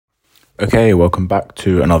Okay, welcome back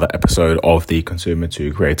to another episode of the Consumer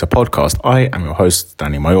to Creator podcast. I am your host,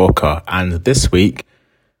 Danny Mallorca, and this week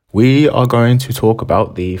we are going to talk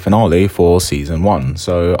about the finale for season 1.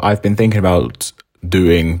 So I've been thinking about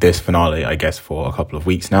doing this finale, I guess, for a couple of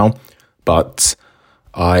weeks now, but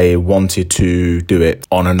I wanted to do it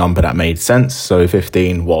on a number that made sense. So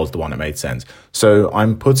 15 was the one that made sense. So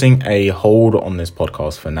I'm putting a hold on this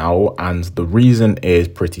podcast for now. And the reason is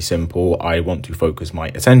pretty simple. I want to focus my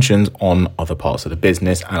attentions on other parts of the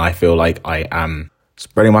business. And I feel like I am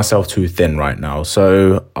spreading myself too thin right now.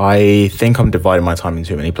 So I think I'm dividing my time in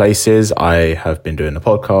too many places. I have been doing the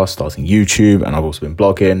podcast, starting YouTube, and I've also been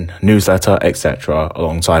blogging, newsletter, etc.,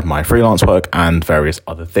 alongside my freelance work and various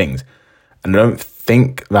other things. And I don't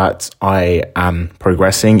think that I am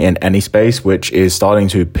progressing in any space, which is starting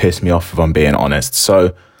to piss me off if I'm being honest.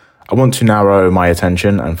 So I want to narrow my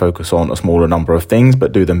attention and focus on a smaller number of things,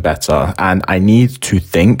 but do them better. And I need to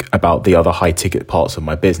think about the other high ticket parts of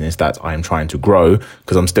my business that I am trying to grow,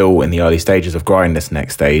 because I'm still in the early stages of growing this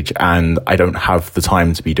next stage. And I don't have the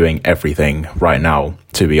time to be doing everything right now,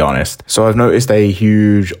 to be honest. So I've noticed a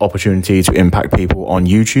huge opportunity to impact people on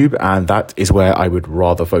YouTube, and that is where I would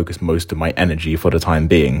rather focus most of my energy for the time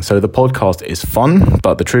being. So the podcast is fun,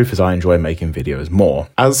 but the truth is I enjoy making videos more.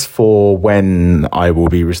 As for when I will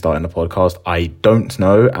be restarting the podcast, I don't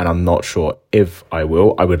know, and I'm not sure if I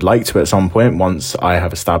will. I would like to at some point once I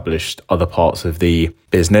have established other parts of the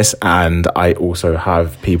business, and I also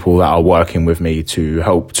have people that are working with me to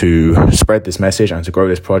help to spread this message and to grow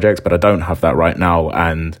this project, but I don't have that right now,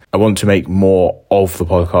 and I want to make more of the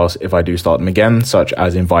podcast if I do start them again, such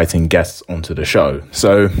as inviting guests onto the show.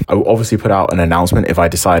 So I will obviously put out an announcement if I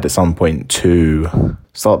decide at some point to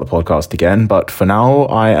start the podcast again, but for now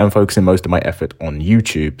I am focusing most of my effort on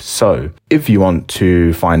YouTube. So if you want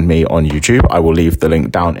to find me on YouTube, I will leave the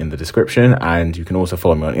link down in the description, and you can also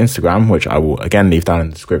follow me on Instagram, which I will again leave down in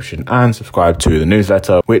the description, and subscribe to the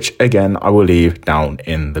newsletter, which again I will leave down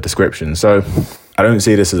in the description. So I don't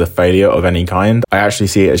see this as a failure of any kind. I actually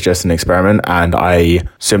see it as just an experiment, and I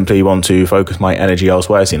simply want to focus my energy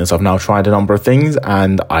elsewhere, seeing as I've now tried a number of things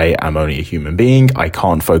and I am only a human being. I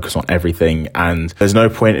can't focus on everything, and there's no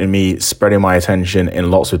point in me spreading my attention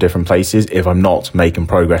in lots of different places if I'm not making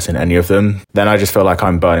progress in any of them. Then I just feel like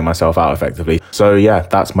I'm burning myself out effectively. So yeah,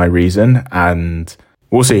 that's my reason, and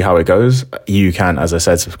we'll see how it goes. You can, as I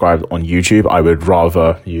said, subscribe on YouTube. I would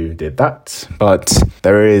rather you did that. But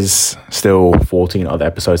there is still 14 other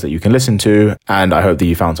episodes that you can listen to, and I hope that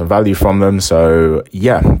you found some value from them. So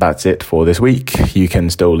yeah, that's it for this week. You can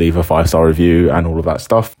still leave a 5-star review and all of that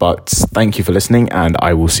stuff. But thank you for listening, and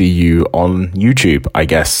I will see you on YouTube, I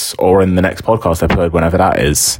guess, or in the next podcast episode, whenever that is.